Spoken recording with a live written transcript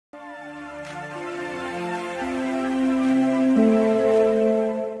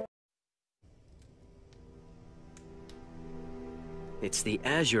It's the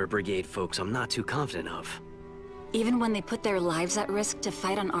Azure Brigade folks I'm not too confident of. Even when they put their lives at risk to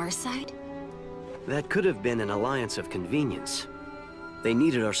fight on our side? That could have been an alliance of convenience. They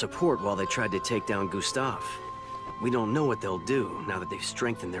needed our support while they tried to take down Gustav. We don't know what they'll do now that they've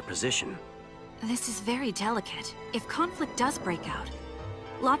strengthened their position. This is very delicate. If conflict does break out,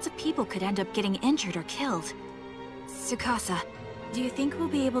 lots of people could end up getting injured or killed. Tsukasa, do you think we'll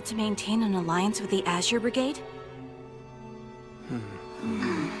be able to maintain an alliance with the Azure Brigade?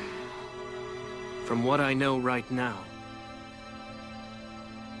 From what I know right now,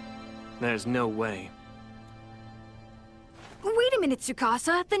 there's no way. Wait a minute,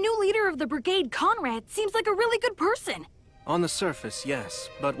 Tsukasa. The new leader of the brigade, Conrad, seems like a really good person. On the surface, yes,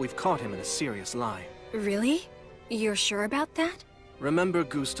 but we've caught him in a serious lie. Really? You're sure about that? Remember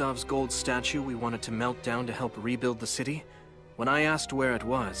Gustav's gold statue we wanted to melt down to help rebuild the city? When I asked where it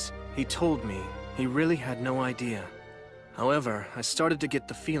was, he told me he really had no idea. However, I started to get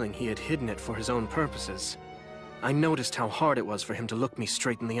the feeling he had hidden it for his own purposes. I noticed how hard it was for him to look me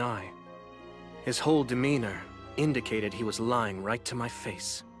straight in the eye. His whole demeanor indicated he was lying right to my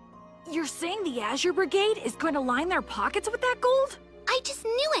face. You're saying the Azure Brigade is going to line their pockets with that gold? I just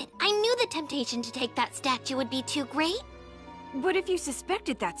knew it! I knew the temptation to take that statue would be too great. But if you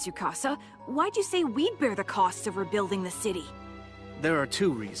suspected that, Tsukasa, why'd you say we'd bear the costs of rebuilding the city? There are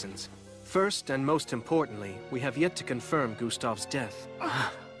two reasons. First, and most importantly, we have yet to confirm Gustav's death.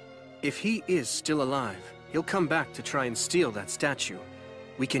 If he is still alive, he'll come back to try and steal that statue.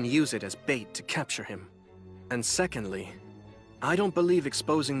 We can use it as bait to capture him. And secondly, I don't believe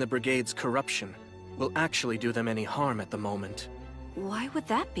exposing the Brigade's corruption will actually do them any harm at the moment. Why would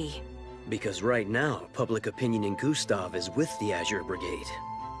that be? Because right now, public opinion in Gustav is with the Azure Brigade,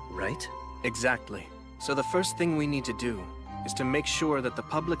 right? Exactly. So the first thing we need to do is to make sure that the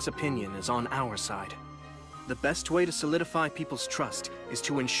public's opinion is on our side. The best way to solidify people's trust is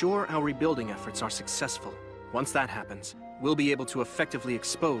to ensure our rebuilding efforts are successful. Once that happens, we'll be able to effectively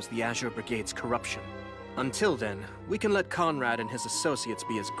expose the Azure Brigade's corruption. Until then, we can let Conrad and his associates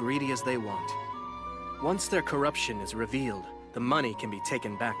be as greedy as they want. Once their corruption is revealed, the money can be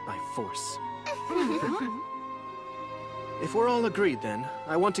taken back by force. If we're all agreed then,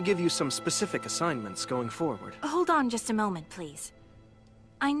 I want to give you some specific assignments going forward. Hold on just a moment, please.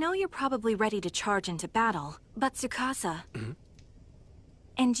 I know you're probably ready to charge into battle, but Tsukasa...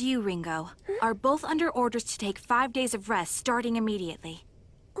 and you, Ringo, are both under orders to take 5 days of rest starting immediately.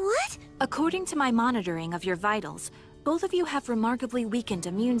 What? According to my monitoring of your vitals, both of you have remarkably weakened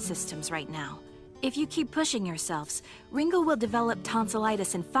immune systems right now. If you keep pushing yourselves, Ringo will develop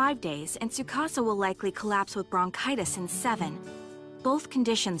tonsillitis in 5 days, and Tsukasa will likely collapse with bronchitis in 7. Both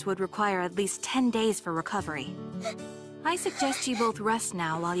conditions would require at least 10 days for recovery. I suggest you both rest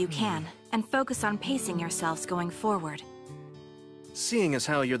now while you can, and focus on pacing yourselves going forward. Seeing as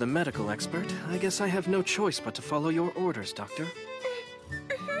how you're the medical expert, I guess I have no choice but to follow your orders, Doctor.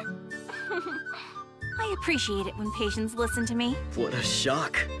 I appreciate it when patients listen to me. What a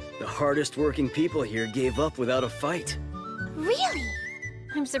shock. The hardest working people here gave up without a fight. Really?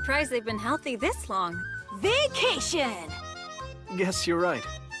 I'm surprised they've been healthy this long. Vacation! Guess you're right.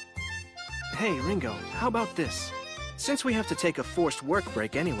 Hey, Ringo, how about this? Since we have to take a forced work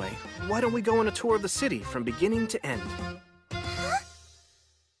break anyway, why don't we go on a tour of the city from beginning to end?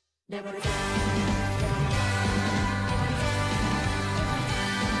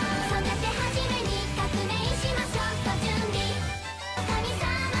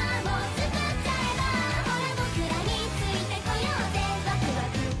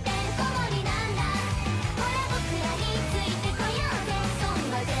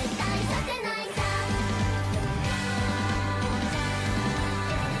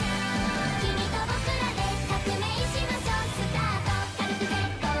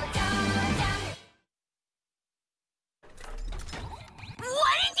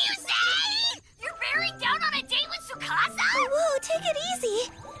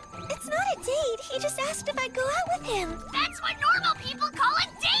 That's what normal people call a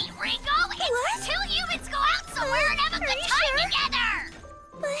date, Ringo! It's 2 humans go out somewhere and have a good time together!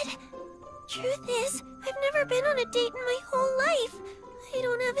 But, truth is, I've never been on a date in my whole life. I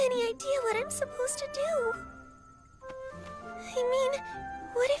don't have any idea what I'm supposed to do. I mean,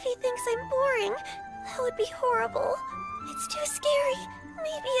 what if he thinks I'm boring? That would be horrible. It's too scary.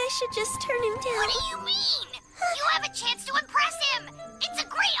 Maybe I should just turn him down. What do you mean? You have a chance to impress him! It's a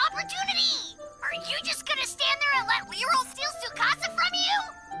great opportunity! Are you just gonna stand there and let Leroy steal Tsukasa from you?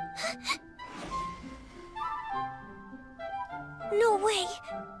 No way.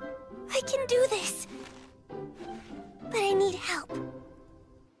 I can do this. But I need help.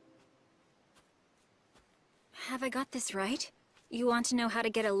 Have I got this right? You want to know how to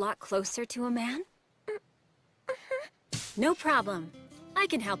get a lot closer to a man? No problem. I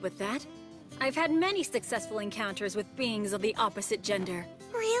can help with that. I've had many successful encounters with beings of the opposite gender.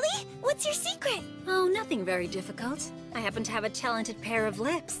 Really? What's your secret? Oh, nothing very difficult. I happen to have a talented pair of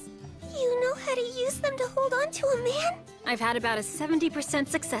lips. You know how to use them to hold on to a man? I've had about a 70%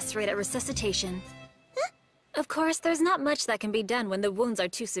 success rate at resuscitation. Huh? Of course, there's not much that can be done when the wounds are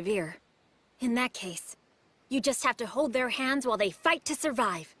too severe. In that case, you just have to hold their hands while they fight to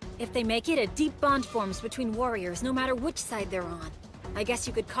survive. If they make it, a deep bond forms between warriors, no matter which side they're on. I guess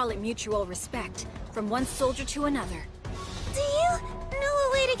you could call it mutual respect, from one soldier to another. Do you know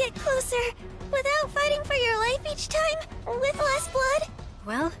a way to get closer without fighting for your life each time, with less blood?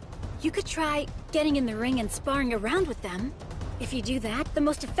 Well, you could try getting in the ring and sparring around with them. If you do that, the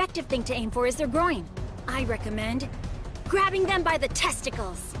most effective thing to aim for is their groin. I recommend grabbing them by the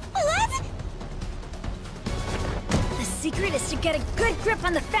testicles. What? The secret is to get a good grip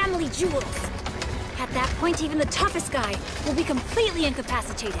on the family jewels. At that point, even the toughest guy will be completely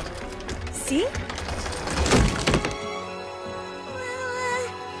incapacitated. See? Well,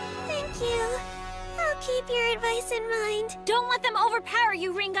 thank you. I'll keep your advice in mind. Don't let them overpower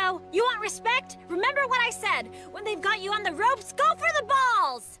you, Ringo! You want respect? Remember what I said! When they've got you on the ropes, go for the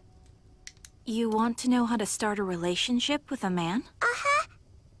balls! You want to know how to start a relationship with a man? Uh-huh.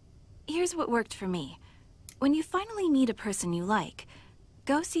 Here's what worked for me. When you finally meet a person you like,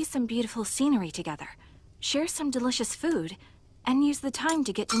 go see some beautiful scenery together, share some delicious food, and use the time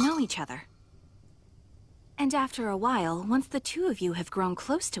to get to know each other. And after a while, once the two of you have grown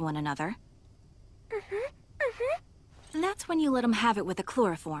close to one another, that's when you let him have it with a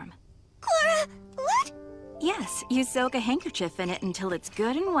chloroform. What? Yes, you soak a handkerchief in it until it's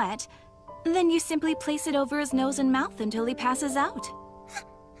good and wet, then you simply place it over his nose and mouth until he passes out.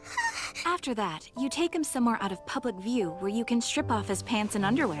 After that, you take him somewhere out of public view where you can strip off his pants and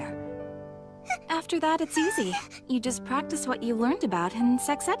underwear. After that, it's easy. You just practice what you learned about in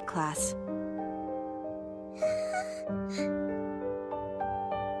sex ed class.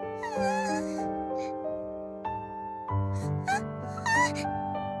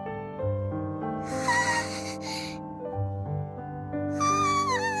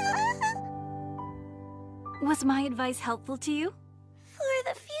 Was my advice helpful to you?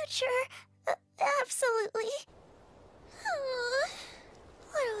 For the future, absolutely.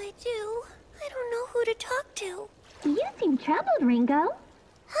 What do I do? I don't know who to talk to. You seem troubled, Ringo.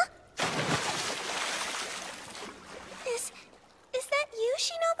 Huh? Is that you,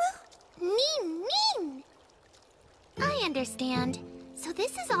 Shinobu? Mean! I understand. So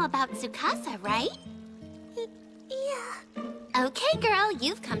this is all about Tsukasa, right? Yeah. Okay, girl,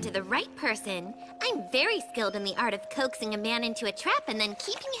 you've come to the right person. I'm very skilled in the art of coaxing a man into a trap and then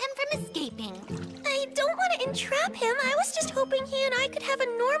keeping him from escaping. I don't want to entrap him. I was just hoping he and I could have a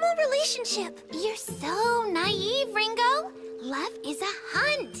normal relationship. You're so naive, Ringo. Love is a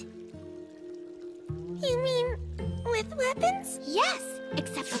hunt. You mean with weapons? Yes,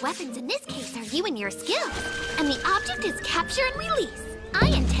 except the weapons in this case are you and your skills. And the object is capture and release. I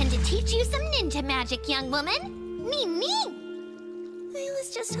intend to teach you some ninja magic, young woman. Mean! I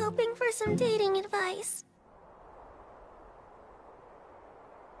was just hoping for some dating advice.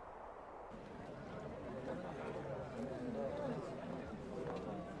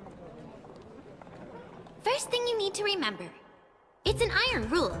 First thing you need to remember. It's an iron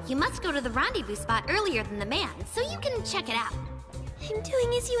rule. You must go to the rendezvous spot earlier than the man, so you can check it out. I'm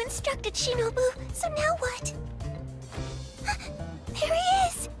doing as you instructed, Shinobu. So now what? There he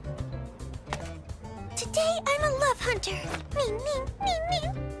is! Today I'm a love hunter. Mean.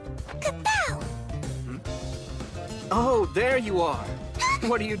 Kapow! Oh, there you are.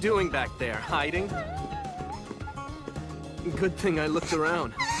 What are you doing back there? Hiding? Good thing I looked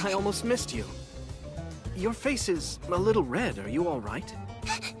around. I almost missed you. Your face is a little red. Are you all right?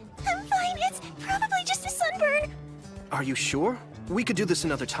 I'm fine. It's probably just a sunburn. Are you sure? We could do this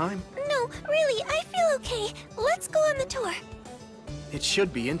another time. No, really, I feel okay. Let's go on the tour. It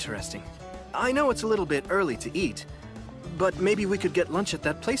should be interesting. I know it's a little bit early to eat, but maybe we could get lunch at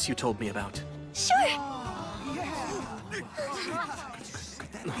that place you told me about. Sure.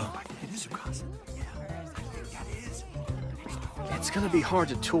 It's gonna be hard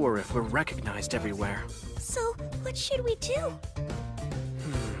to tour if we're recognized everywhere. So, what should we do?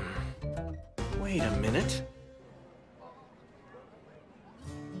 Wait a minute.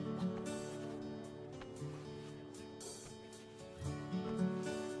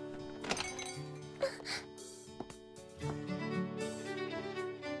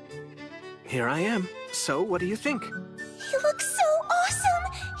 Here I am. So, what do you think? He looks so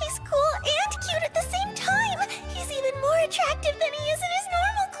awesome! He's cool and cute at the same time! He's even more attractive than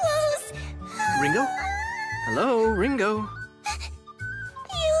Ringo? Hello, Ringo.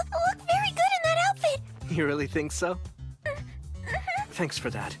 You look very good in that outfit. You really think so? Thanks for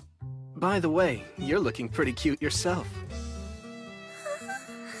that. By the way, you're looking pretty cute yourself.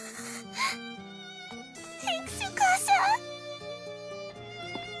 Thanks, Tsukasa.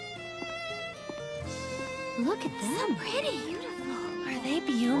 Look at them. So pretty. Beautiful. Are they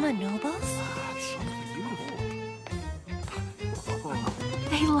Byuma nobles?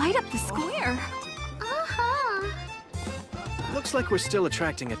 They light up the square. Uh-huh. Looks like we're still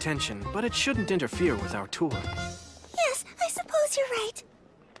attracting attention, but it shouldn't interfere with our tour. Yes, I suppose you're right.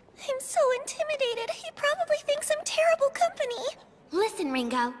 I'm so intimidated. He probably thinks I'm terrible company. Listen,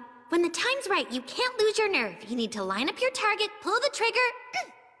 Ringo. When the time's right, you can't lose your nerve. You need to line up your target, pull the trigger,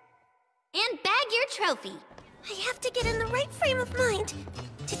 and bag your trophy. I have to get in the right frame of mind.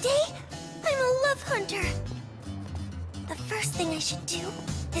 Today, I'm a love hunter. The first thing I should do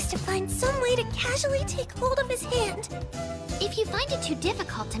is to find some way to casually take hold of his hand. If you find it too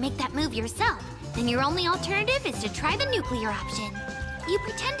difficult to make that move yourself, then your only alternative is to try the nuclear option. You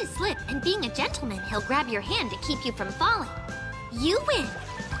pretend to slip, and being a gentleman, he'll grab your hand to keep you from falling. You win.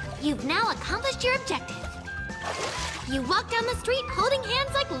 You've now accomplished your objective. You walk down the street holding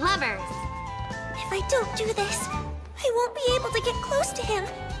hands like lovers. If I don't do this, I won't be able to get close to him.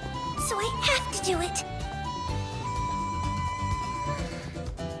 So I have to do it.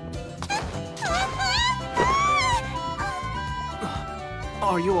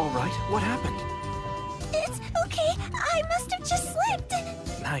 Are you all right? What happened? It's okay. I must have just slipped.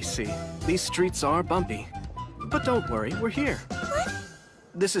 I see. These streets are bumpy. But don't worry, we're here. What?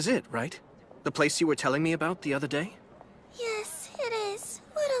 This is it, right? The place you were telling me about the other day? Yes, it is.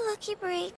 What a lucky break.